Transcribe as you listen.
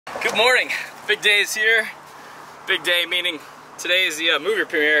Good morning. Big day is here. Big day meaning today is the movie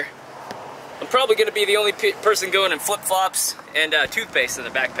premiere. I'm probably going to be the only person going in flip-flops and toothpaste in the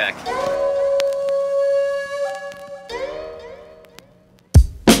backpack.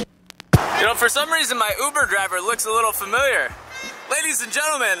 You know, for some reason my Uber driver looks a little familiar. Ladies and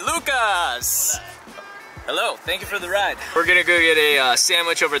gentlemen, Lukas! Hello, thank you for the ride. We're gonna go get a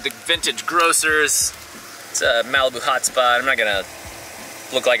sandwich over at the Vintage Grocers. It's a Malibu hotspot. I'm not gonna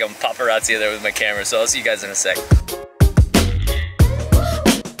look like I'm paparazzi there with my camera, so I'll see you guys in a sec.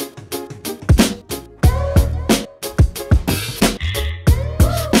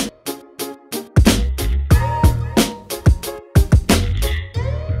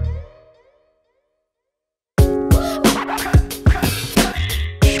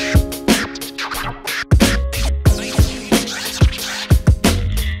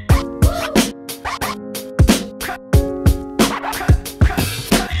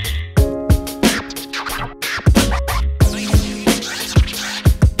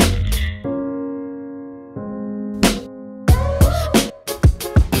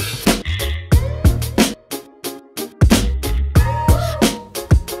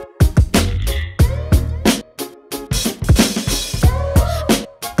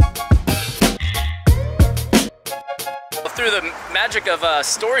 Through the magic of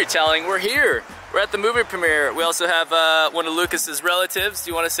storytelling, we're here. We're at the movie premiere. We also have one of Lucas's relatives.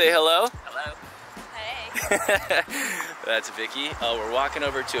 Do you want to say hello? Hello. Hey. That's Vicky. We're walking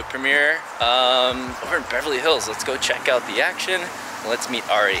over to a premiere over in Beverly Hills. Let's go check out the action. Let's meet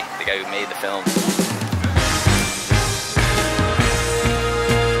Ari, the guy who made the film.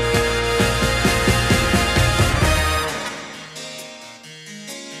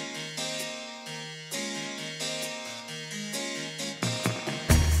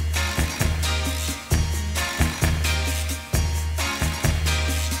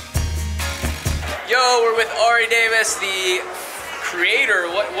 Yo, we're with Ari Davis, the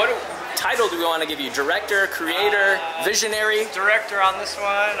creator. What title do we want to give you? Director, creator, visionary? Director on this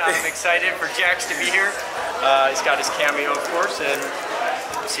one. I'm excited for Jax to be here. He's got his cameo, of course, and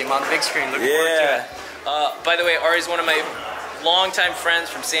we'll see him on the big screen. Looking forward to it. By the way, Ari's one of my longtime friends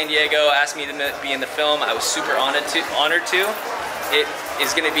from San Diego. Asked me to be in the film. I was super honored to. It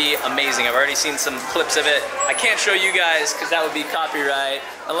is going to be amazing. I've already seen some clips of it. I can't show you guys because that would be copyright,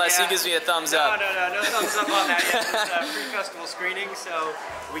 unless he gives me a thumbs up. No thumbs up on that yet. It's a pre-festival screening, so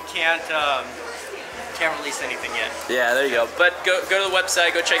we can't release anything yet. Yeah, there you go. But go to the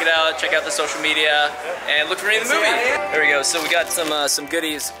website, go check it out, check out the social media, and look for me in the movie. There we go. So we got some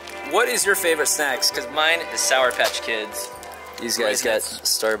goodies. What is your favorite snacks? Because mine is Sour Patch Kids. These guys got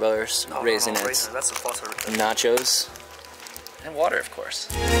Starburst, Raisinets, that's a plus nachos. And water, of course.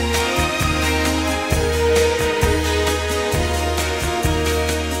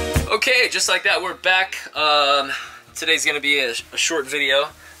 Okay, just like that, we're back. Today's gonna be a short video.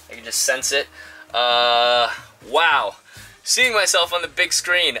 I can just sense it. Wow. Seeing myself on the big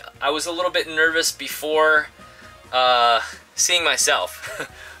screen. I was a little bit nervous before seeing myself.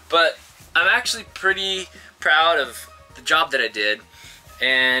 But I'm actually pretty proud of the job that I did.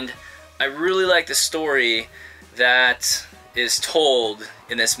 And I really like the story that is told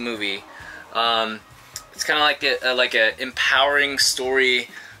in this movie. It's kind of like a empowering story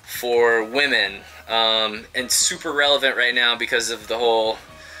for women, and super relevant right now because of the whole,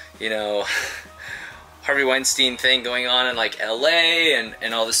 you know, Harvey Weinstein thing going on in like LA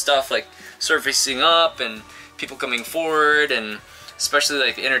and all this stuff like surfacing up and people coming forward, and especially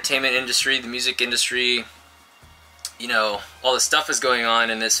like the entertainment industry, the music industry, you know, all this stuff is going on,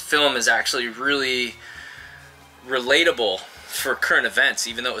 and this film is actually really relatable for current events,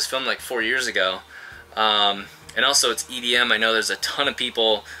 even though it was filmed like 4 years ago. And also it's EDM. I know there's a ton of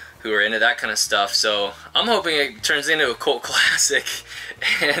people who are into that kind of stuff, so I'm hoping it turns into a cult classic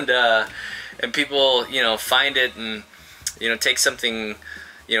and people, you know, find it and, you know, take something,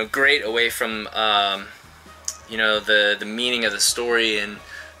 you know, great away from you know, the meaning of the story, and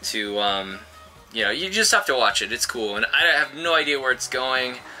to you know, you just have to watch it. It's cool, and I have no idea where it's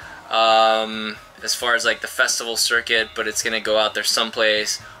going as far as like the festival circuit, but it's gonna go out there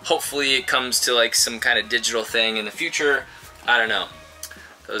someplace. Hopefully it comes to like some kind of digital thing in the future. I don't know.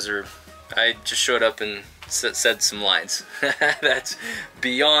 I just showed up and said some lines. That's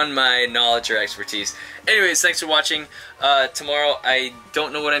beyond my knowledge or expertise. Anyways, thanks for watching. Tomorrow I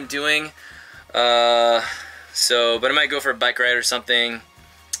don't know what I'm doing, but I might go for a bike ride or something,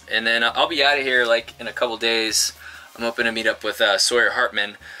 and then I'll be out of here like in a couple days. I'm hoping to meet up with Sawyer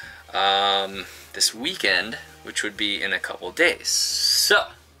Hartman this weekend, which would be in a couple days. So,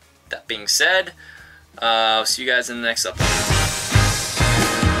 that being said, I'll see you guys in the next upload.